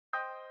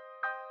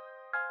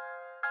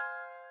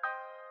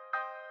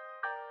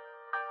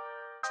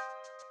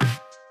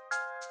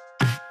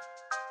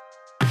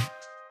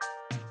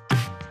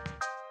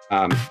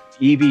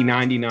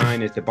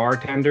EV99 is the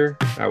bartender.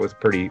 That was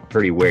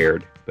pretty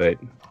weird, but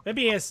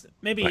maybe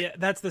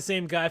that's the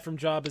same guy from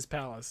Jabba's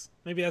palace.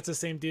 Maybe that's the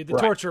same dude. The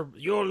right. torture.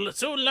 You'll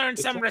soon learn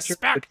some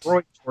respect. The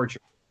droid torture.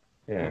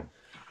 Yeah.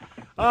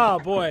 Oh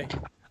boy,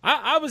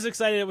 I was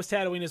excited. It was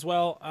Tatooine as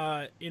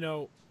well. You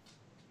know,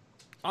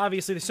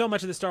 obviously, so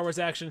much of the Star Wars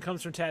action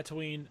comes from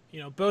Tatooine.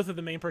 You know, both of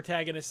the main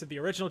protagonists of the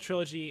original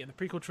trilogy and the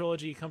prequel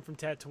trilogy come from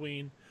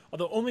Tatooine.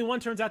 Although only one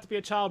turns out to be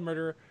a child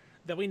murderer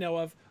that we know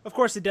of. Of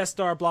course, the Death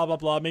Star, blah, blah,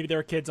 blah. Maybe there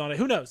are kids on it.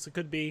 Who knows? It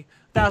could be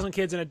 1,000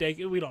 kids in a day.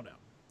 We don't know.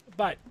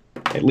 But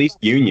at least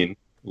union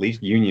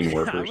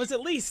workers. it was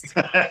at least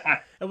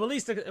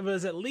it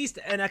was at least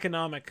an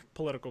economic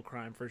political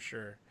crime for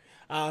sure.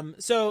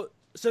 So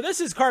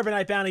this is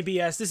Carbonite Bounty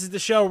BS. This is the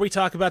show where we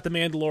talk about the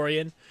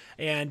Mandalorian,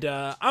 and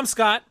I'm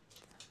Scott.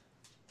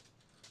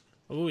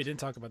 Oh, we didn't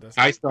talk about this.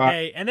 Hi, Scott.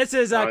 Hey, and this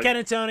is Ken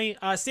and Tony.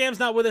 Sam's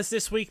not with us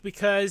this week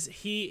because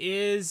he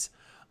is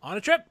on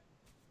a trip,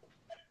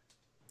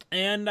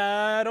 and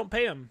I don't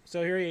pay him.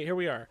 So here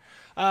we are.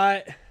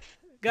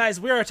 Guys,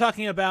 we are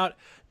talking about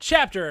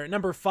chapter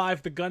number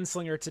 5, The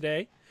Gunslinger,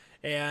 today,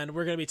 and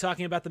we're going to be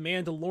talking about the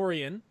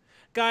Mandalorian.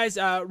 Guys,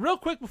 real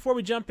quick before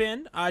we jump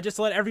in, just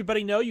to let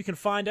everybody know, you can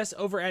find us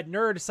over at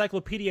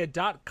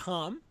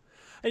nerdencyclopedia.com,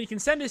 and you can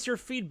send us your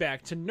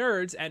feedback to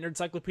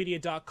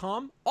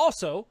nerds@nerdcyclopedia.com.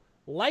 Also,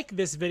 like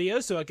this video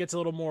so it gets a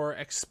little more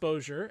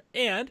exposure,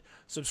 and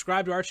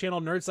subscribe to our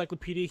channel,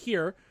 Nerdcyclopedia,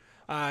 here.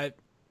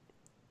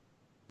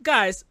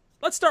 Guys,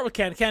 let's start with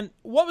Ken. Ken,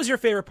 what was your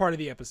favorite part of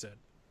the episode?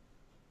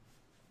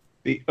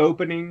 The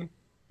opening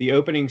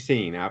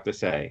scene, I have to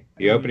say.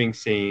 The opening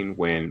scene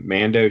when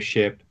Mando's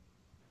ship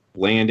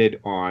landed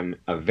on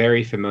a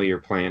very familiar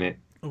planet.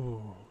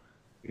 Ooh.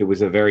 It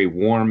was a very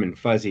warm and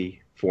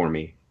fuzzy for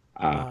me.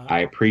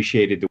 I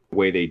appreciated the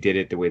way they did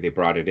it, the way they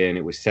brought it in.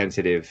 It was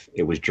sensitive.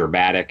 It was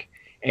dramatic.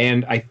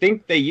 And I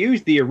think they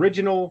used the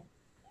original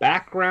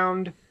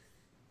background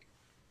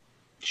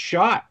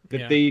shot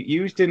that they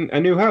used in A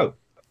New Hope.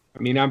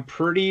 I mean, I'm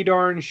pretty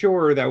darn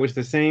sure that was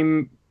the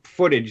same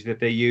footage that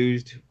they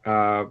used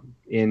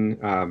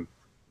in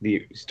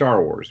the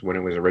Star Wars when it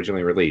was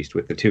originally released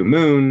with the 2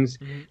 moons.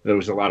 Mm-hmm. There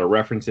was a lot of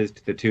references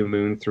to the 2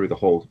 moons through the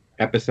whole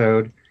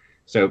episode.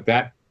 So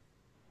that,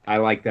 I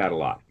like that a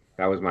lot.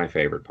 That was my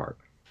favorite part.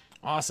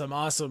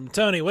 Awesome.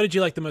 Tony, what did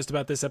you like the most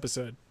about this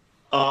episode?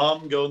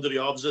 Going to the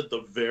opposite,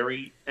 the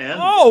very end.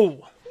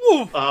 Oh!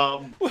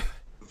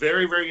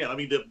 Very, very end. I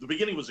mean, the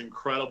beginning was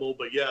incredible,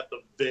 but yeah, at the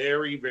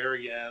very,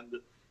 very end,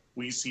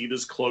 we see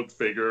this cloaked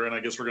figure, and I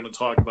guess we're going to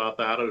talk about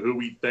that, of who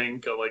we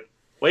think, like,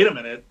 wait a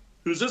minute,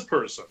 who's this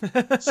person?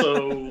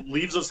 So,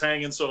 leaves us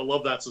hanging, so I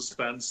love that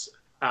suspense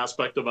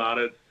aspect about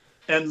it.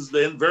 And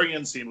the very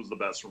end scene was the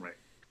best for me.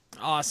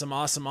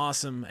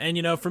 Awesome. And,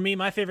 you know, for me,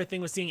 my favorite thing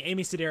was seeing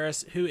Amy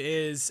Sedaris, who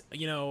is,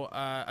 you know,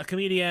 a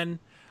comedian.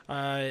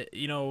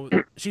 You know,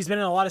 she's been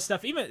in a lot of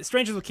stuff. Even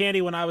Strangers with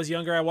Candy, when I was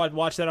younger, I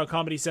watched that on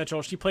Comedy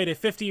Central. She played a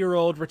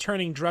 50-year-old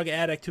returning drug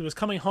addict who was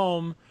coming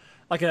home,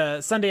 like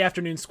a Sunday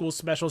afternoon school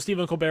special.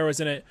 Stephen Colbert was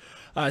in it.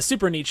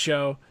 Super neat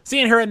show.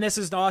 Seeing her in this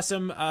is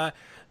awesome.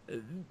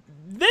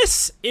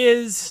 This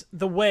is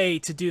the way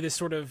to do this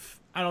sort of,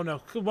 I don't know,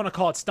 could want to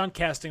call it stunt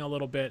casting a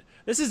little bit.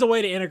 This is the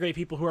way to integrate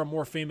people who are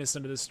more famous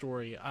into this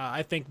story.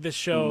 I think this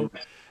show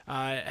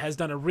has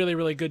done a really,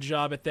 really good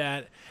job at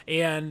that.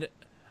 And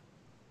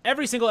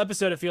every single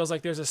episode, it feels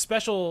like there's a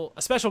special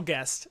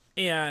guest,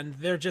 and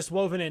they're just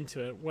woven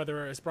into it,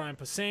 whether it's Brian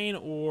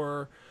Posehn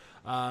or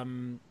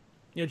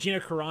you know, Gina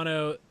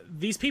Carano.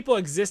 These people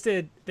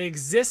existed. They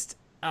exist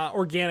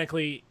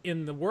organically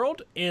in the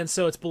world, and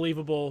so it's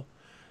believable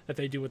that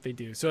they do what they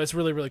do. So it's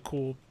really, really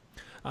cool.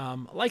 I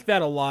like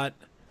that a lot.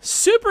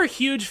 Super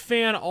huge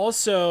fan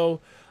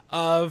also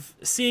of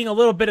seeing a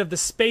little bit of the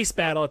space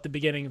battle at the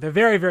beginning, the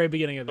very, very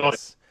beginning of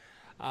this.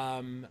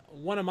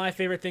 One of my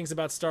favorite things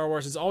about Star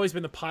Wars has always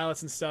been the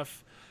pilots and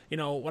stuff. You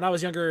know, when I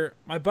was younger,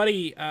 my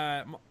buddy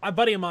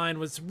of mine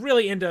was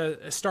really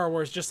into Star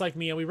Wars just like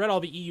me, and we read all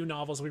the EU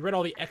novels, we read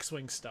all the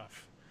X-Wing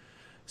stuff.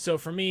 So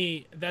for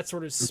me, that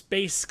sort of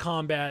space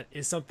combat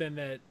is something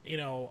that, you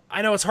know,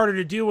 I know it's harder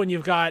to do when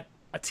you've got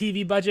a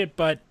TV budget,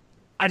 but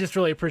I just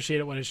really appreciate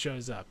it when it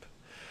shows up.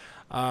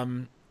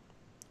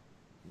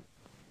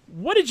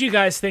 What did you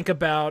guys think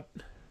about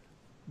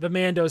the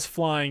Mando's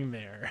flying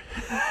there?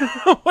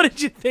 What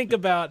did you think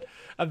about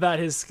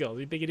his skills?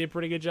 You think he did a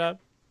pretty good job?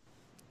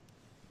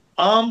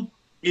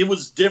 It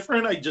was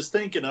different. I just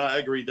think, and I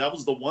agree, that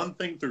was the one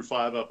thing through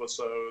 5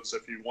 episodes.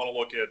 If you want to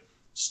look at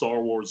Star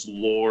Wars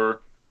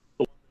lore,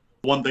 the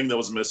one thing that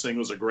was missing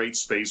was a great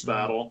space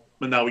battle,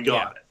 but now we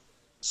got it.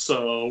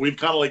 So we've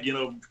kind of, like, you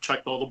know,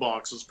 checked all the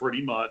boxes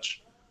pretty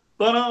much.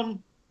 But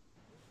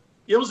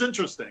it was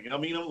interesting. I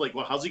mean, I'm like,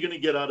 well, how's he going to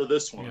get out of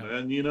this one? Yeah.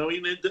 And, you know,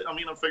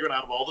 I'm figuring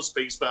out of all the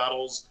space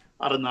battles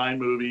out of 9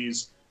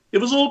 movies, it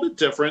was a little bit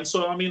different.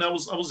 So, I mean, I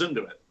was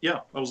into it. Yeah,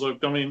 I was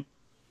like, I mean,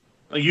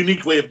 a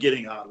unique way of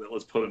getting out of it.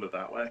 Let's put it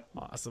that way.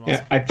 Awesome.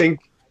 Yeah, I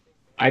think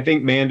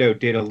Mando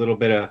did a little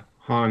bit of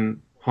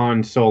Han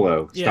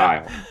Solo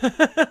style.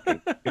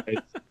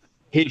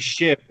 his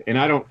ship, and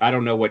I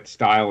don't know what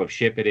style of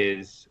ship it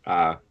is.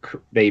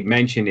 They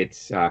mentioned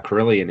it's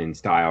Carillion in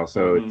style,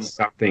 so it's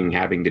something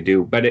having to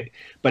do. But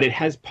it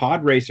has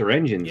pod racer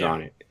engines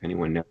on it. If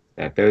anyone knows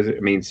that, those, I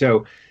mean,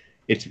 so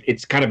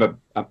it's kind of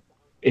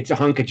it's a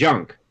hunk of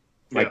junk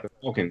like the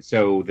Falcon.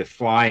 So the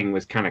flying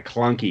was kind of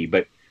clunky,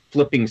 but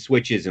flipping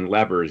switches and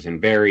levers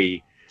and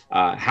very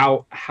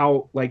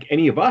how like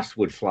any of us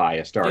would fly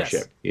a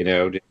starship. You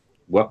know,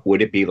 what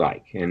would it be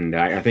like? And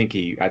I think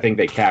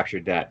they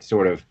captured that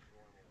sort of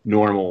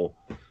normal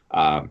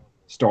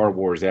Star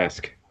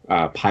Wars-esque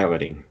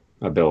piloting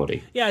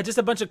ability. Yeah, just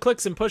a bunch of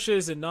clicks and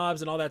pushes and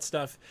knobs and all that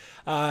stuff.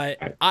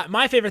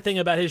 My favorite thing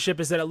about his ship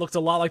is that it looked a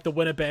lot like the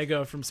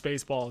Winnebago from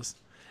Spaceballs.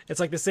 It's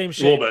like the same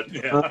shape. A little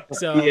bit, yeah.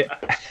 So,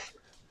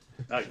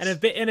 Nice.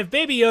 and if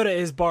Baby Yoda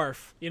is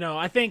barf, you know,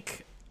 I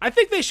think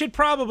they should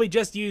probably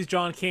just use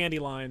John Candy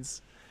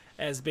lines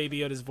as Baby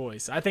Yoda's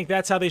voice. I think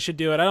that's how they should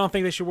do it. I don't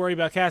think they should worry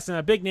about casting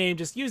a big name.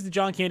 Just use the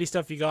John Candy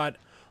stuff you got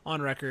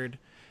on record,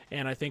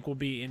 and I think we'll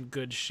be in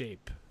good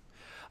shape.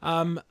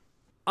 I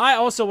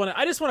just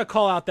want to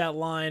call out that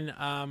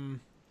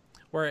line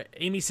where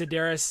Amy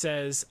Sedaris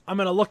says, "I'm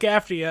going to look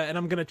after you, and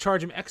I'm going to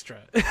charge him extra."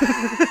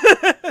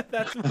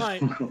 That's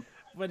mine.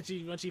 When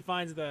she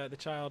finds the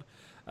child,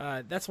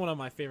 that's one of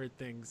my favorite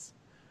things,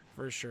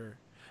 for sure.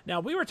 Now,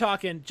 we were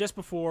talking just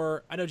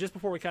before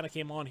we kind of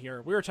came on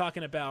here, we were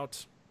talking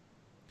about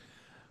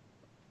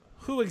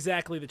who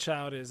exactly the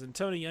child is. And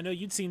Tony, I know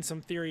you'd seen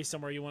some theory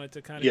somewhere you wanted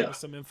to kind of give us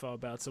some info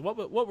about. So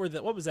what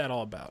was that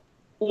all about?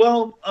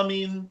 Well, I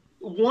mean,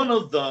 one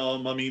of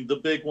them, I mean, the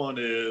big one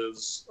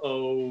is,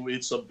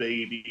 it's a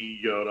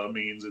baby. Yoda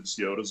means it's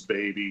Yoda's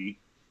baby.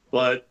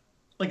 But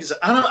like I said,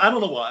 I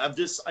don't know why.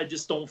 I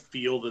just don't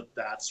feel that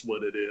that's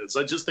what it is.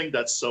 I just think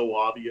that's so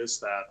obvious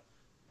that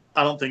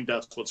I don't think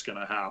that's what's going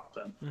to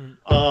happen.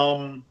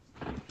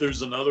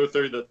 There's another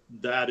theory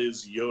that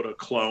is Yoda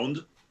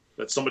cloned,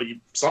 that somebody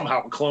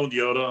somehow cloned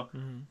Yoda,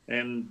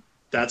 and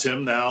that's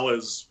him now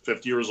as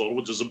 50 years old,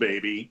 which is a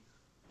baby.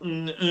 I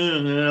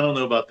don't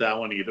know about that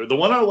one either. The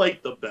one I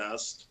like the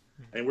best,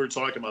 and we were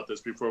talking about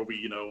this before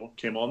we,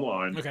 came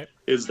online,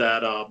 is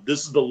that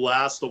this is the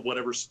last of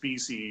whatever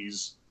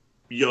species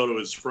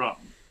Yoda is from.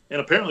 And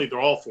apparently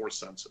they're all force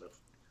sensitive.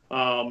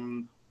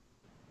 And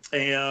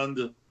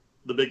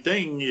the big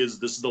thing is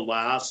this is the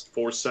last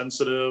force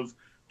sensitive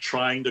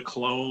trying to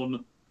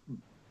clone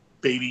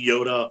Baby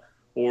Yoda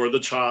or the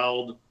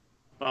child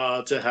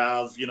to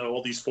have,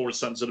 all these force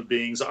sensitive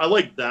beings. I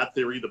like that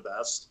theory the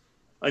best.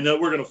 I know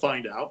we're going to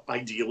find out,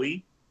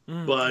 ideally,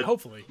 but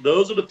hopefully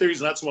those are the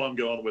theories, and that's what I'm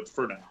going with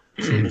for now.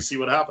 So we'll see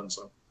what happens.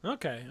 So.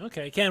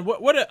 Okay. Ken,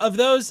 what of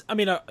those? I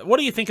mean, what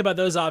do you think about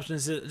those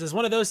options? Does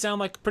one of those sound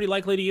like pretty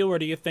likely to you, or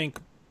do you think?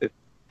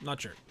 Not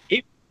sure.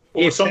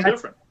 Or something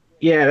different.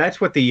 Yeah,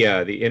 that's what the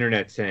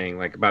internet's saying,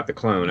 like about the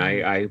clone.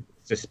 I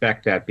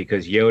suspect that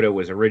because Yoda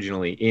was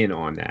originally in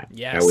on that.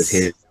 Yes.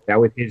 That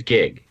was his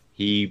gig.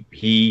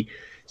 He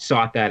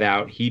sought that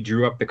out. He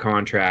drew up the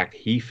contract.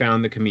 He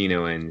found the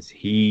Kaminoans.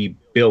 He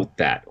built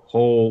that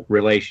whole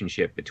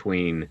relationship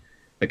between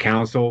the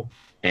council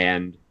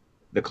and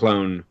the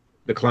cloners.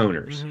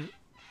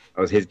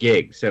 That was his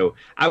gig. So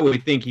I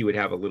would think he would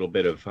have a little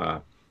bit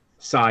of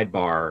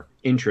sidebar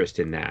interest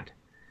in that.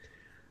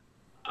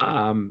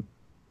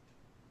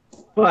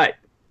 But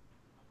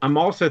I'm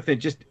also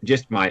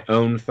just my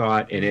own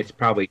thought, and it's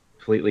probably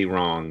completely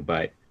wrong,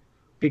 but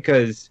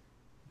because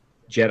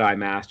Jedi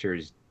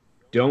Masters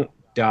don't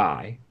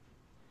die,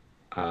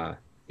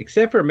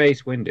 except for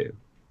Mace Windu.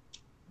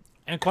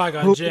 And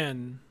Qui-Gon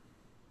Jinn.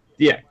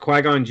 Yeah,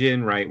 Qui-Gon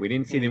Jinn, right. We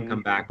didn't see them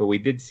come back, but we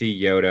did see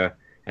Yoda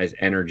as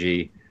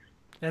energy.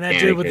 And that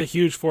dude with the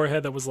huge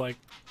forehead that was like...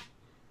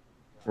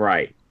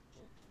 Right.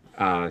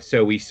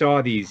 So we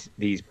saw these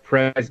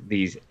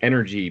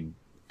energy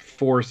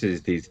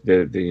forces,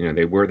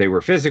 they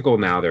were physical,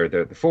 now they're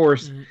the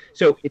force.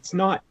 So it's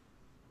not,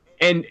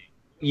 and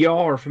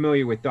y'all are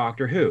familiar with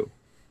Doctor Who,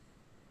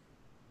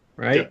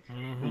 right?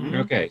 Yeah.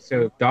 Okay,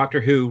 so Doctor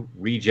Who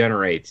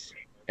regenerates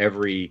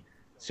every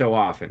so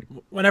often.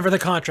 Whenever the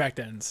contract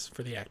ends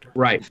for the actor.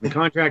 Right, the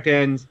contract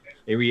ends,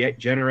 they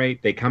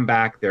regenerate, they come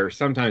back, they're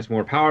sometimes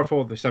more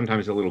powerful, they're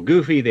sometimes a little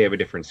goofy, they have a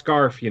different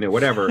scarf,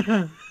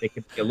 whatever. They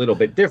could be a little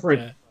bit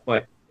different,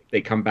 but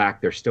they come back,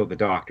 they're still the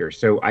Doctor.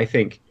 So I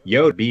think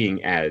Yoda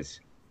being as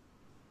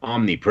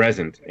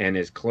omnipresent and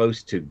as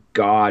close to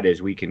God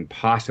as we can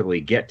possibly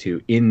get to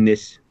in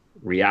this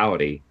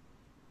reality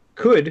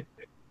could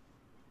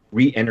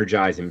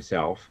re-energize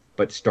himself,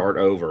 but start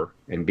over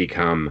and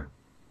become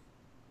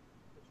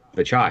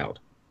the child.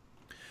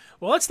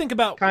 Well, let's think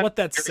about what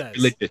that says.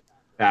 Religious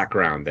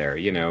background there,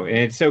 and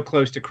it's so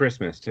close to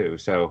Christmas too.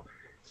 So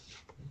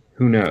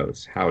who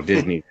knows how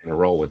Disney's going to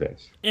roll with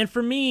this? And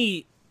for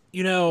me,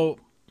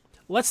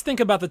 let's think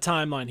about the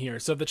timeline here.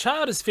 So if the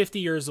child is 50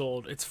 years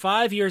old, it's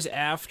 5 years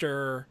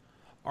after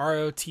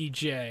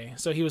ROTJ.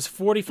 So he was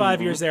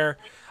 45 years there.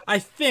 I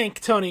think,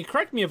 Tony,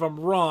 correct me if I'm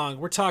wrong,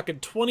 we're talking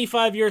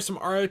 25 years from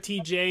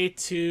ROTJ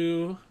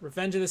to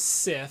Revenge of the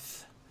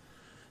Sith.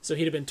 So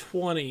he'd have been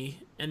 20.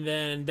 And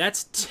then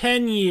that's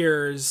 10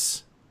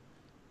 years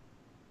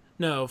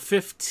No,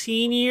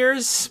 15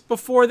 years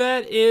before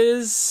that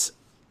is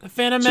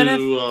Phantom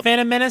Menace.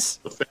 Phantom Menace.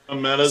 The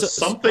Phantom Menace.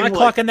 Something am I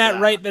like clocking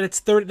that right? That it's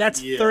 30.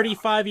 That's Yeah.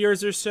 35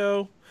 years or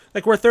so.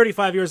 Like we're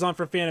 35 years on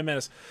from Phantom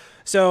Menace.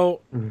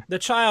 So the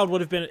child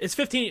would have been. It's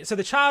 15. So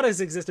the child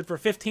has existed for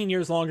 15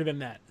 years longer than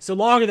that. So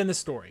longer than the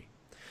story.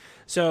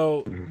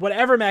 So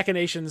whatever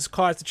machinations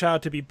caused the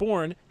child to be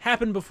born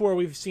happened before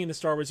we've seen the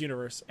Star Wars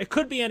universe. It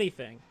could be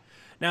anything.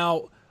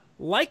 Now,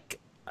 like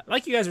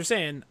you guys were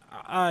saying,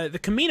 the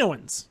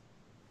Kaminoans.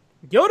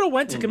 Yoda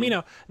went to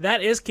Kamino.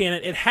 That is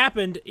canon. It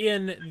happened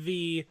in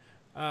the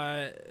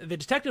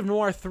detective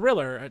noir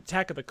thriller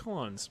Attack of the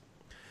Clones.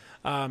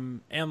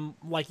 And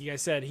like you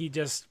guys said, he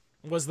just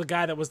was the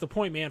guy that was the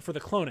point man for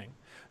the cloning.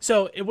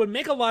 So it would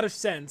make a lot of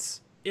sense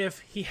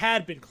if he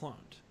had been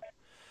cloned.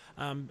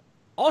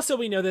 Also,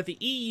 we know that the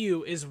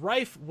EU is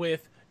rife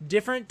with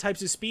different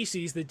types of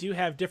species that do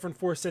have different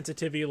force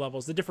sensitivity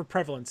levels, the different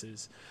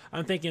prevalences.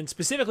 I'm thinking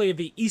specifically of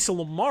the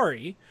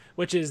Isolomari,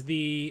 which is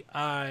the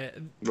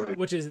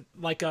which is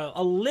like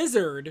a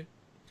lizard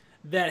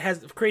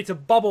that creates a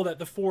bubble that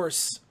the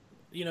force,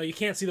 you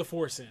can't see the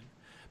force in,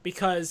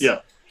 because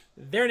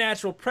their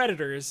natural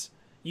predators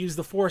use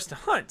the force to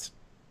hunt.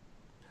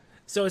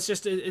 So it's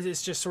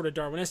just sort of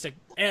Darwinistic.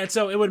 And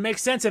so it would make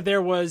sense if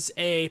there was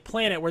a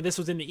planet where this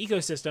was in the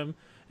ecosystem,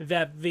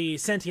 that the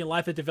sentient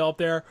life that developed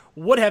there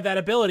would have that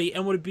ability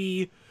and would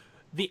be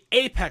the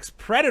apex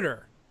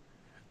predator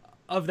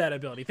of that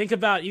ability.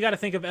 You got to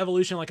think of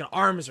evolution like an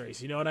arms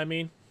race, you know what I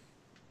mean?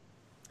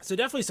 So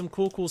definitely some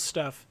cool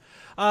stuff.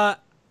 I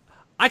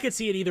could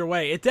see it either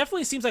way. It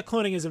definitely seems like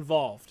cloning is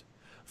involved,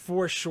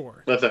 for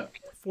sure.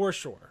 For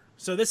sure.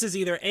 So this is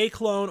either a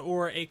clone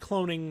or a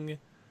cloning,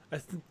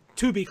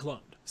 to be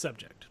cloned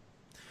subject,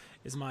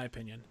 is my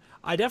opinion.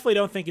 I definitely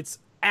don't think it's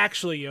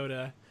actually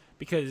Yoda,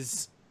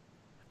 because,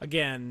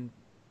 again,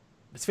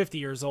 it's 50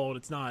 years old.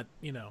 It's not,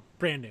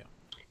 brand new.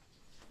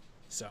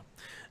 So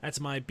that's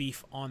my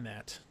beef on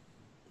that.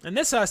 And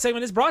this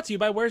segment is brought to you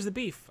by Where's the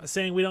Beef, a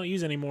saying we don't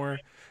use anymore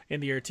in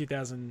the year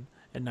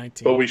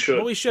 2019. But we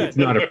should. It's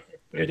not a.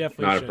 We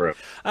definitely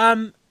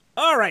should.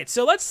 All right.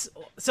 So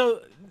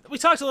we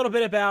talked a little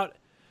bit about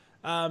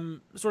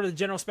sort of the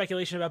general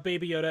speculation about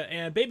Baby Yoda,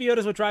 and Baby Yoda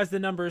is what drives the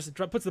numbers,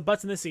 puts the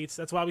butts in the seats.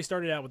 That's why we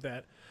started out with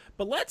that.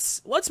 But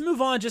let's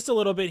move on just a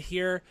little bit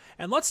here,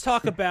 and let's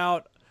talk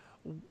about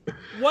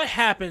what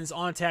happens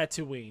on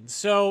Tatooine.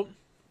 So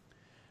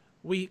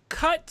we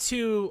cut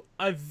to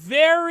a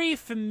very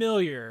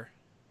familiar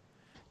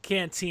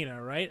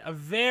cantina, right? A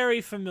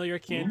very familiar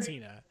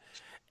cantina.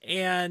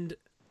 And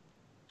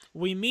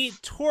we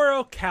meet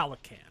Toro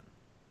Calican.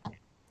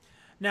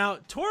 Now,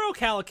 Toro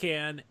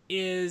Calican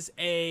is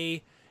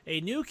a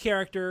new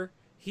character.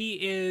 He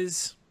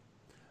is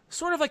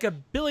sort of like a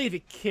Billy the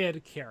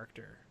Kid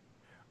character,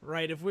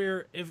 right? If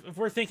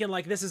we're thinking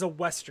like this is a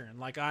Western,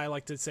 like I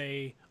like to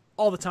say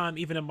all the time,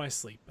 even in my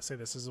sleep, I say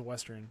this is a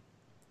Western.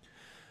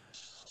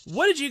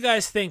 What did you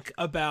guys think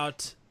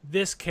about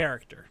this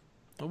character?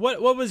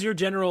 What was your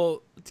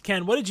general,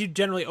 Ken, what did you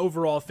generally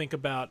overall think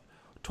about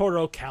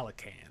Toro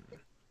Calican?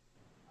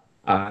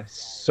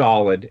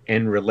 Solid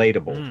and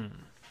relatable.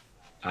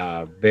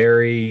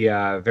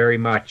 Very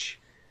much.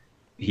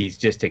 He's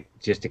just a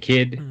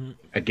kid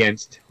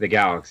against the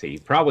galaxy. He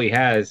probably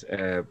has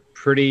a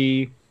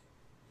pretty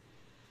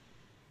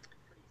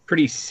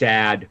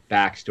sad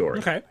backstory.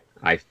 Okay.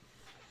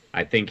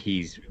 I think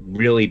he's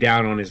really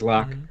down on his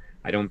luck.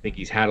 I don't think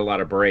he's had a lot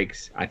of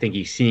breaks. I think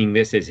he's seeing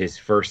this as his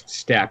first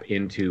step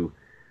into,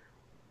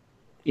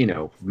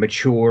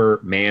 mature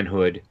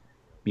manhood,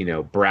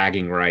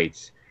 bragging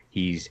rights.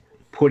 He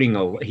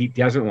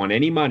doesn't want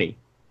any money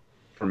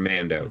from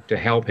Mando to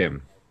help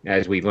him,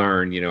 as we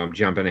learn. I'm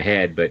jumping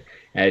ahead, but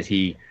as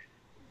he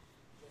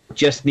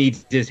just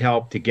needs his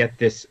help to get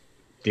this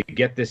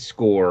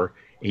score,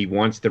 he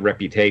wants the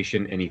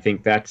reputation, and he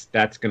thinks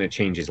that's going to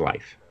change his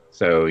life.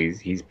 So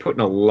he's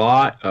putting a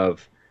lot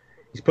of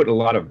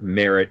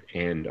merit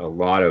and a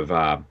lot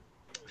of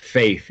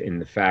faith in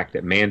the fact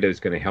that Mando's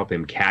going to help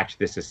him catch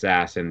this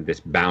assassin, this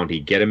bounty,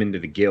 get him into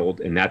the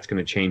guild, and that's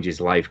going to change his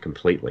life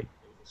completely.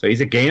 So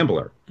he's a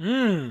gambler.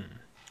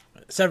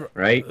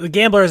 Right? The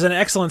gambler is an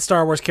excellent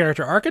Star Wars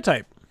character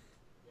archetype.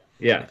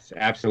 Yes,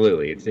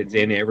 absolutely. It's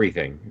in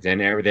everything. It's in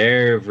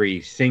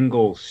every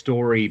single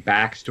story,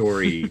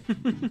 backstory,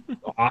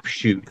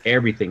 offshoot.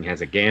 Everything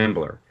has a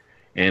gambler,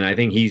 and I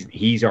think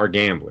he's our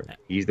gambler.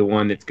 He's the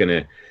one that's going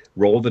to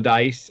roll the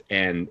dice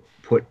and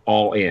put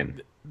all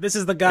in. This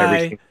is the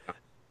guy.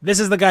 This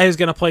is the guy who's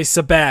going to play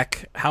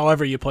Sabak,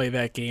 however you play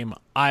that game.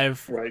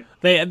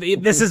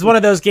 This is one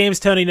of those games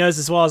Tony knows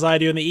as well as I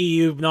do. In the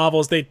EU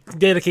novels, they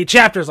dedicate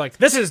chapters like,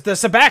 this is the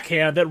Sabak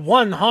hand that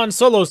won Han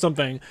Solo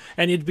something.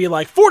 And you'd be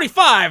like,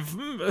 45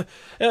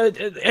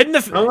 in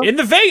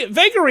the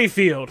vagary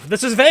field.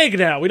 This is vague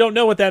now. We don't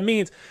know what that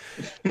means.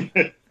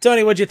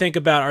 Tony, what'd you think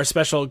about our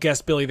special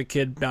guest, Billy the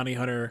Kid, bounty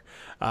hunter?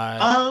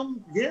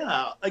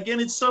 Yeah. Again,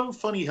 it's so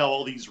funny how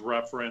all these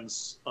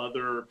reference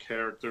other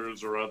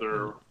characters or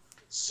other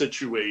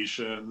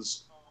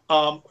situations.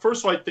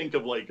 First of all, I think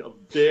of like a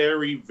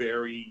very,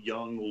 very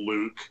young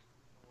Luke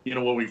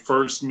when we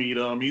first meet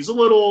him, he's a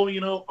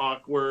little,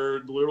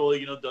 awkward, little,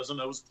 doesn't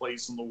know his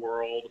place in the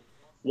world,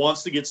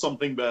 wants to get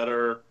something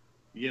better,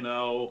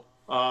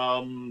 I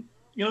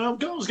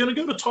was going to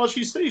go to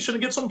Toshi Station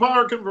and get some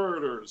power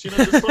converters,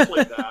 just stuff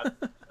like that.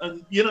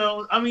 And,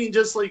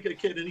 just like a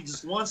kid, and he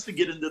just wants to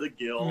get into the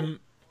guild. Mm-hmm.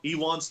 He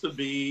wants to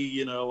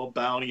be, a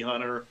bounty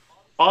hunter.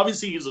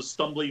 Obviously, he's a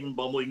stumbling,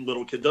 bumbling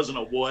little kid, doesn't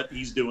know what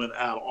he's doing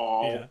at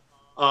all.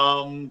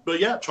 Yeah. But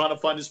yeah, trying to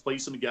find his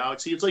place in the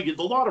galaxy. It's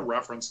a lot of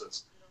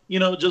references,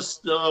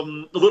 just a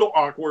little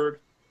awkward,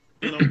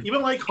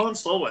 even like Han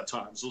Solo at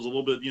times was a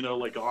little bit,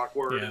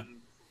 awkward and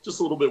just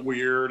a little bit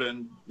weird.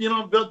 And,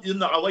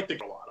 I liked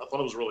it a lot. I thought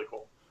it was really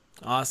cool.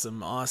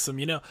 Awesome.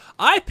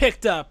 I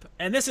picked up,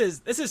 and this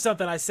is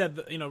something I said,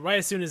 right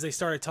as soon as they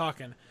started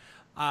talking.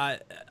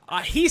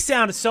 He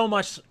sounded so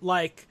much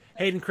like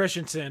Hayden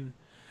Christiansen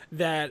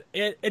that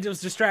it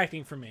was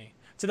distracting for me,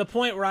 to the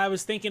point where I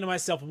was thinking to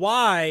myself,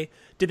 why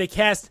did they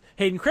cast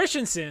Hayden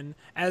Christiansen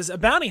as a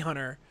bounty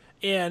hunter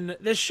in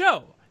this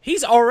show?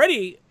 He's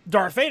already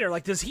Darth Vader.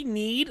 Like, does he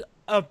need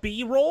a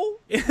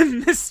B-roll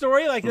in this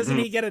story? Like, doesn't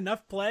he get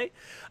enough play?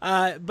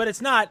 But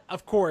it's not,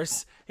 of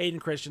course, Hayden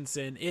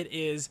Christiansen. It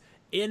is,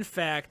 in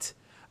fact,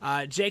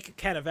 Jake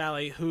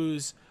Cannavale,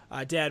 whose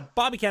dad,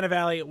 Bobby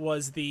Cannavale,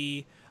 was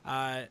the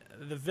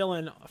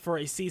villain for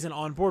a season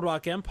on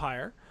Boardwalk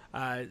Empire.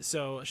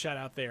 So shout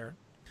out there.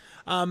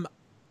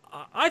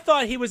 I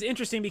thought he was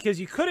interesting because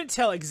you couldn't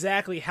tell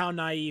exactly how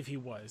naive he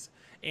was.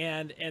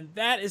 And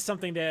that is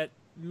something that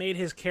made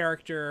his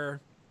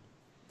character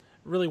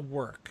really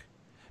work,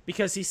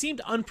 because he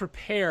seemed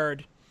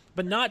unprepared,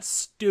 but not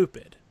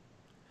stupid,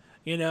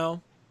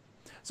 So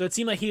it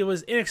seemed like he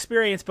was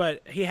inexperienced,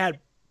 but he had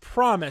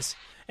promise.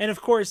 And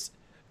of course,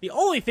 the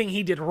only thing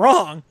he did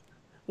wrong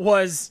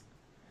was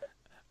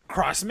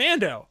cross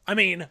Mando. I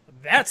mean,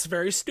 that's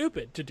very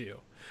stupid to do.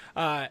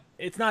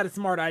 It's not a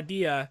smart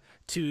idea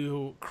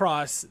to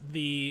cross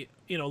the,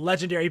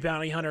 legendary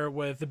bounty hunter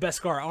with the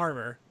Beskar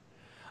armor,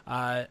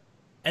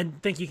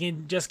 and think you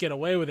can just get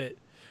away with it.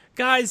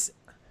 Guys,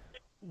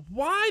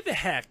 why the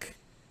heck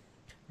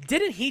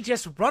didn't he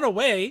just run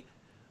away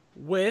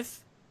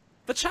with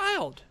the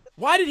child?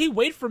 Why did he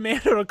wait for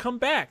Mando to come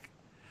back?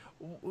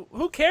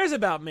 Who cares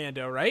about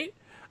Mando, right?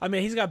 I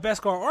mean, he's got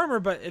Beskar armor,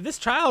 but if this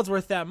child's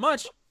worth that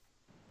much,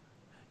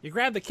 you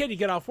grab the kid, you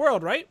get off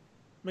world, right?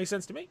 Makes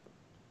sense to me.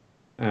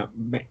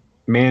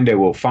 Mando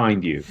will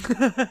find you.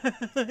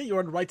 You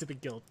run right to the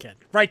guild, Ken.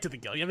 Right to the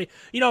guild. I mean,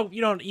 you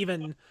don't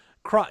even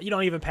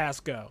pass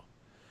go.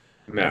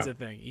 No. That's the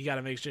thing. You got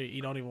to make sure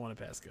you don't even want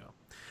to pass go.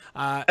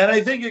 And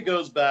I think it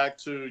goes back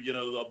to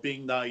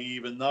being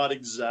naive and not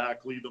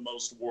exactly the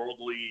most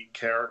worldly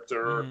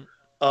character.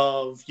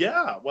 Of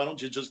why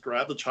don't you just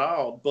grab the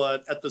child?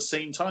 But at the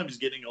same time, he's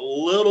getting a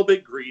little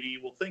bit greedy.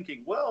 Well,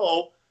 thinking,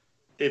 well,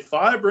 if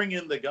I bring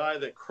in the guy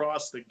that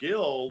crossed the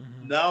guild,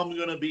 now I'm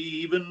going to be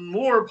even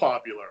more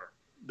popular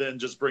than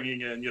just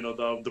bringing in,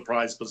 the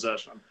prized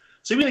possession.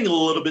 So you're getting a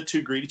little bit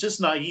too greedy,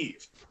 just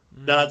naive.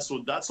 That's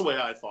the way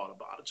I thought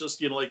about it.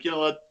 Just,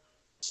 what,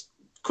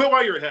 quit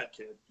while you're ahead,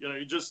 kid. You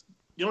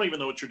don't even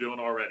know what you're doing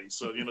already.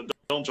 So,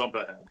 don't jump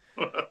ahead.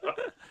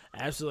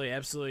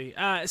 Absolutely.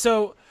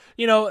 So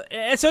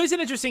he's an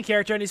interesting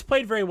character, and he's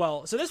played very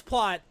well. So this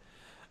plot,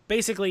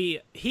 basically,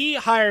 he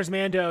hires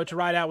Mando to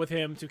ride out with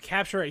him to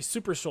capture a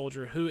super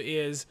soldier who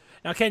is,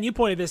 now Ken, you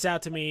pointed this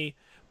out to me,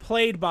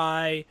 played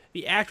by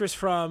an actress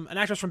from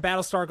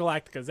Battlestar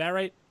Galactica. Is that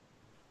right?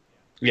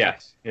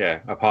 Yes. Yeah.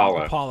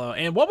 Apollo.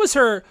 And what was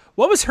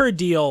her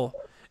deal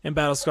in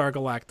Battlestar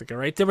Galactica?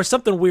 Right, there was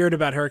something weird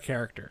about her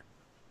character.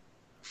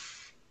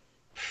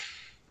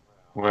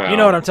 Well, you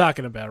know what I'm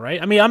talking about, right?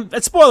 I mean,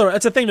 it's spoiler.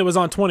 It's a thing that was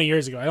on 20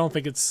 years ago. I don't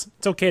think it's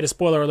okay to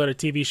spoiler alert a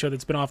TV show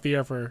that's been off the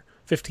air for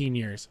 15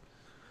 years.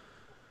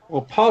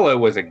 Well, Apollo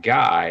was a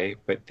guy,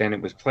 but then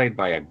it was played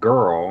by a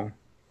girl,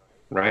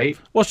 right?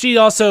 Well, she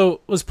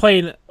also was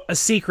playing a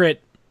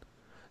secret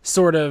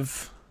sort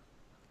of...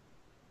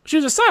 She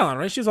was a Cylon,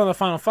 right? She was on the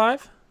Final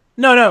Five?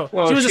 No.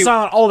 Well, she was a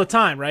Cylon all the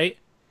time, right?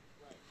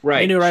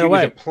 Right. You knew right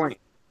away.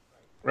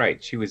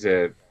 Right. She was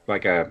a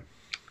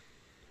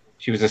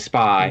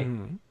spy.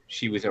 Mm-hmm.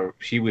 She was a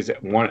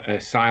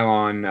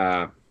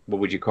Cylon.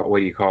 What do you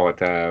call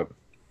it? A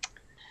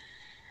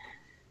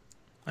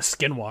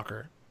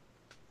skinwalker.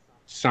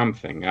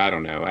 Something, I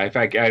don't know. In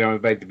fact, I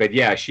don't. But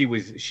yeah, she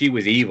was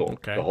evil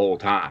the whole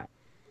time,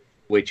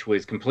 which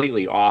was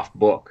completely off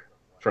book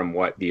from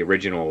what the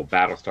original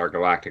Battlestar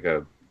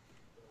Galactica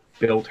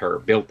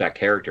built that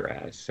character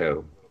as.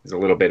 So it's a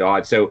little bit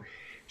odd. So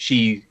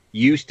she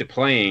used to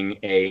playing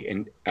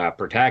a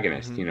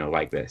protagonist,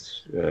 like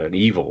this, an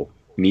evil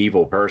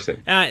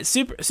person.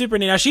 Super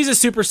neat. Now she's a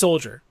super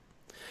soldier,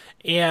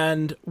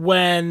 and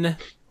when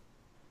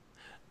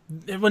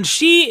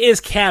she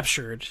is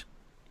captured,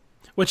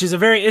 which is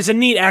it's a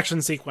neat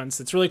action sequence.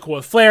 It's really cool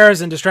with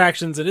flares and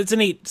distractions, and it's a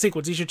neat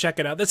sequence. You should check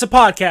it out. It's a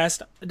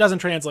podcast. It doesn't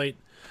translate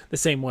the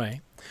same way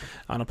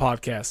on a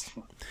podcast.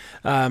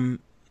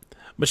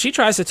 But she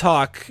tries to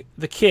talk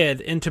the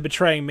kid into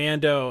betraying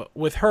Mando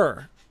with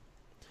her,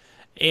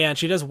 and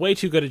she does way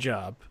too good a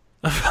job.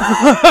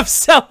 of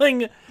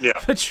selling, Yeah.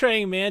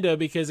 betraying Mando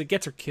because it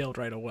gets her killed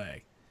right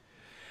away.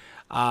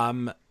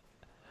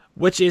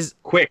 Which is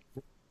Quick.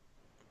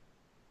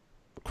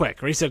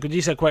 quick. You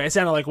said quick. It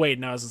sounded like wait,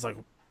 and I was just like,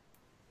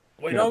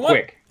 wait, No, no, what?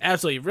 quick.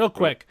 Absolutely, real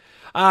quick.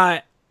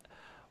 What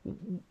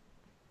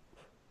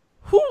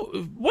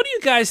do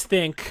you guys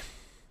think?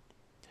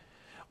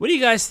 What do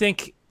you guys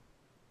think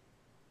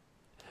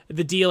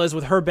the deal is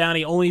with her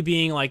bounty only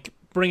being like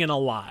bringing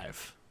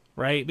alive,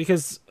 right?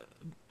 Because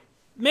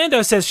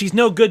Mando says she's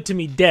no good to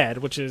me dead,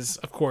 which is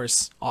of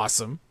course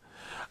awesome.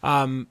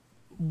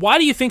 Why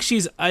do you think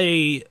she's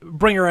a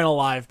bring her in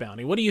alive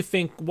bounty? What do you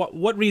think?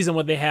 What reason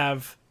would they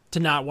have to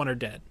not want her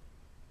dead?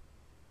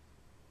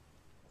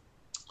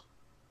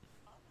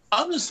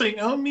 I'm just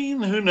thinking, I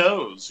mean, who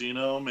knows? You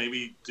know,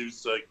 maybe do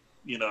like,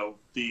 you know,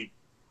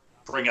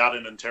 bring out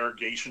an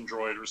interrogation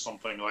droid or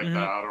something like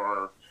that,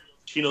 or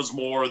she knows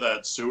more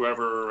that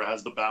whoever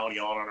has the bounty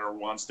on her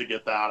wants to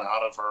get that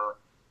out of her.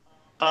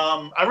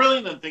 I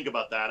really didn't think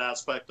about that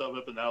aspect of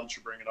it, but now that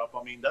you bring it up,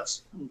 I mean,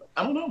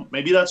 I don't know.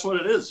 Maybe that's what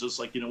it is. Just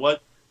like, you know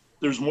what?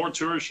 There's more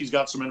to her. She's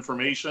got some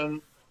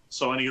information,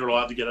 so I need her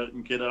allowed to get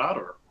it out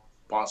of her,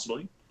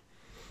 possibly.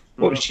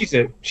 Well, she's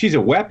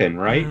a weapon,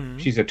 right?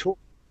 She's a tool.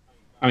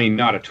 I mean,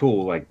 not a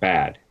tool like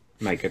bad,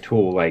 like a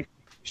tool like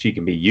she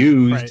can be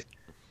used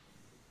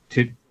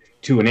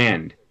to an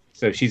end.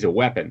 So she's a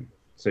weapon.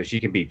 So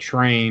she can be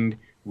trained,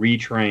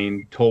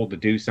 retrained, told to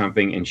do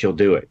something, and she'll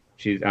do it.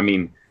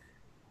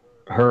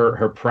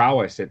 Her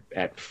prowess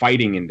at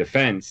fighting and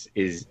defense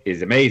is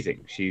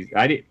amazing.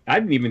 I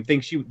didn't even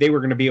think they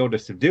were going to be able to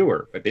subdue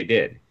her, but they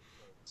did.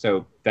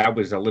 So that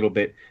was a little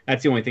bit.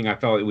 That's the only thing I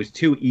felt it was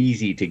too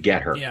easy to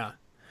get her. Yeah.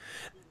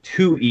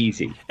 Too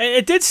easy.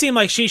 It did seem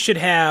like she should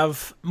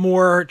have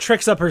more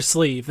tricks up her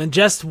sleeve than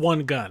just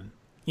one gun.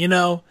 You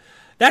know,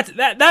 that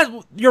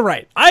you're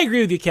right. I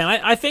agree with you, Ken.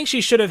 I think she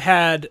should have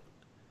had.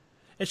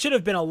 It should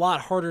have been a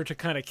lot harder to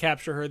kind of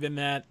capture her than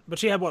that. But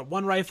she had what,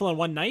 one rifle and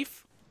one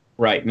knife?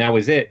 Right, and that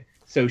was it.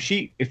 So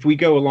if we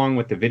go along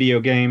with the video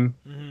game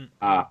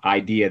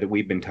idea that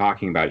we've been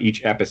talking about,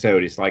 each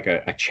episode is like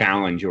a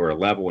challenge or a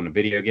level in a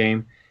video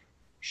game.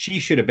 She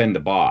should have been the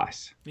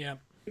boss. Yeah.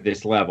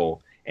 This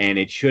level. And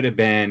it should have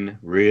been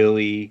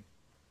really,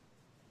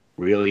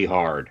 really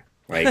hard.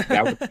 Like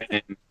that would have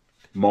been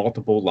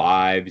multiple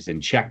lives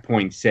and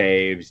checkpoint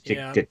saves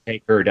to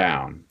take her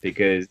down.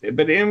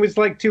 But it was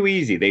like too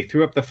easy. They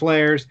threw up the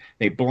flares.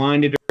 They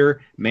blinded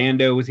her.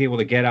 Mando was able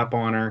to get up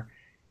on her.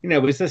 You know,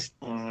 it was just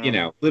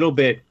little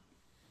bit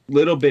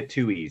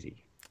too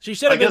easy. She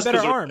should have been better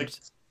armed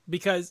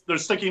because they're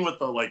sticking with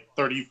the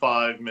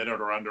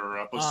 35-minute or under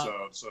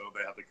episode, so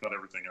they have to cut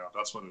everything out.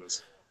 That's what it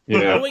is.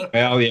 Yeah. We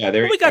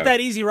got that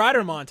Easy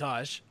Rider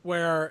montage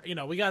where,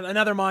 we got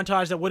another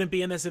montage that wouldn't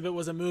be in this if it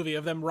was a movie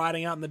of them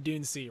riding out in the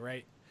Dune Sea,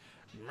 right?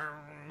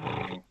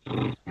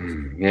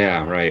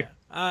 Yeah, right.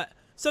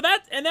 So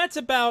that's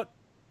about,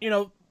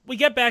 we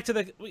get back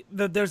to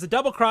there's a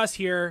double cross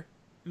here.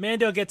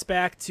 Mando gets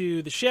back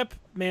to the ship.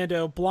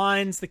 Mando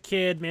blinds the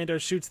kid. Mando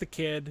shoots the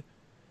kid.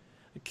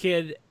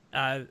 The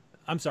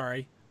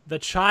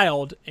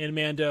child and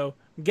Mando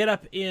get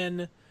up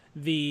in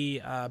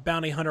the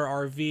bounty hunter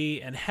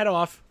RV and head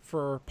off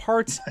for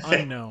parts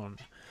unknown.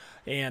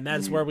 And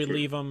that's where we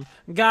leave them.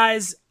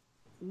 Guys,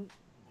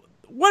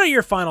 what are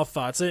your final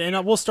thoughts?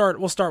 And we'll start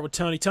with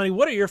Tony. Tony,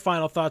 what are your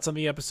final thoughts on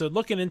the episode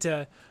looking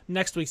into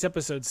next week's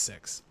episode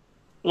 6?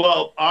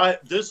 Well,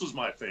 this was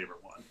my favorite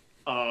one.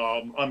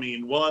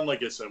 One,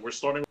 like I said, we're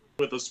starting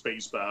with a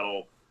space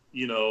battle.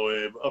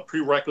 A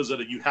prerequisite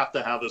that you have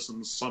to have this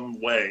in some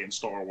way in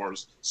Star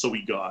Wars, so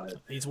we got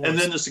it. And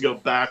then just to go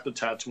back to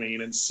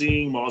Tatooine and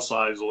seeing Mos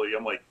Eisley,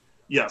 I'm like,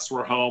 yes,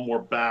 we're home, we're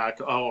back.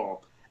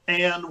 Oh,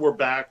 and we're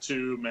back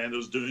to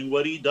Mando's doing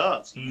what he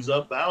does. He's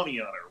a bounty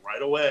hunter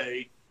right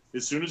away.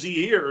 As soon as he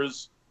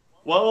hears,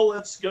 well,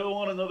 let's go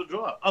on another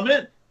job. I'm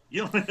in.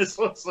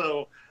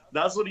 So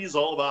that's what he's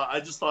all about. I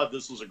just thought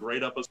this was a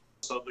great episode.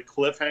 The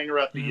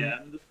cliffhanger at the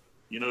end,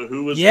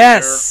 who was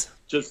there.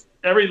 Just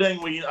everything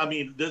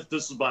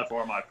this is by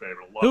far my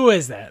favorite. Who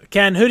is that?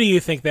 Ken, who do you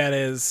think that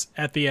is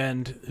at the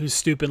end who's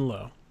stooping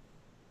low?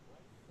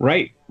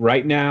 Right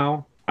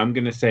now, I'm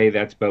going to say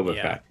that's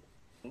Boba Fett.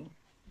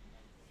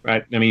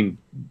 Right?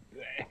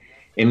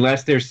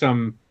 Unless there's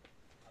some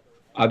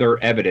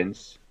other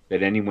evidence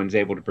that anyone's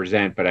able to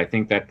present, but I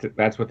think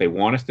that's what they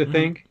want us to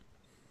think.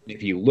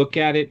 If you look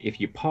at it, if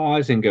you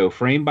pause and go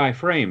frame by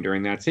frame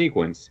during that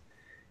sequence,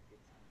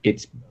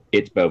 it's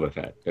Boba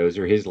Fett. Those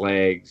are his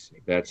legs.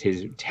 That's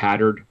his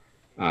tattered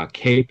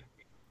cape.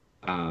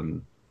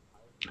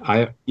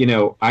 I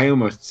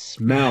almost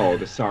smell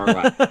the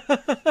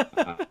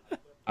Sarlacc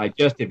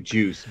digestive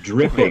juice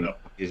dripping off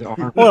his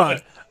arm. Hold on.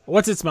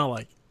 What's it smell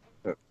like?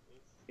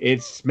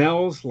 It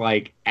smells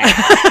like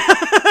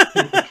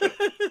ass.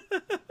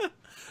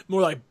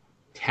 More like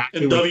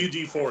in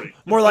WD-40.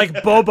 More like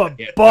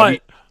Boba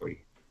butt.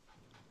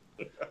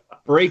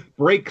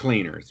 Brake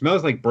cleaner. It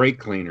smells like brake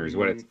cleaner is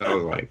what it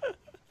smells like.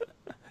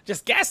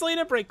 Just gasoline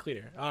and brake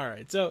cleaner. All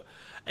right. So,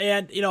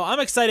 and I'm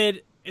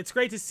excited. it's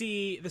great to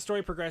see the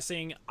story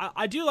progressing.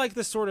 I do like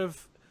the sort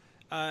of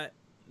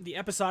the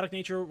episodic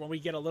nature when we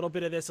get a little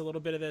bit of this, a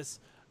little bit of this.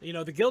 You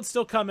know, the guild's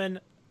still coming,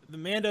 the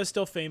Mando's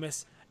still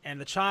famous, and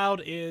the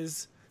child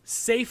is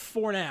safe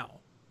for now.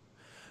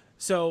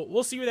 So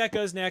we'll see where that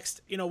goes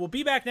next. You know, we'll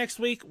be back next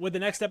week with the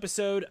next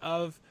episode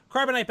of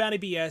Carbonite Bounty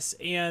BS,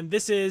 and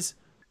this is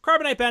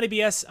Carbonite Bounty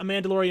BS, a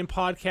Mandalorian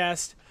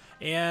podcast.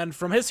 And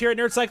from his here at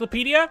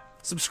Nerdcyclopedia,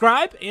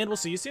 subscribe, and we'll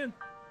see you soon.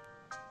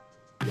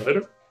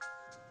 Later.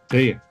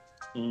 See ya.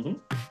 Mm-hmm.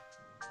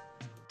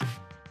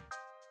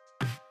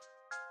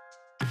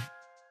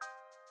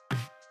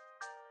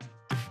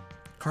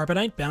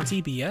 Carbonite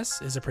Bounty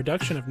BS is a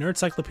production of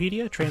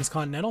Nerdcyclopedia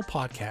Transcontinental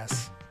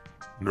Podcasts.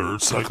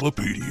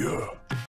 Nerdcyclopedia.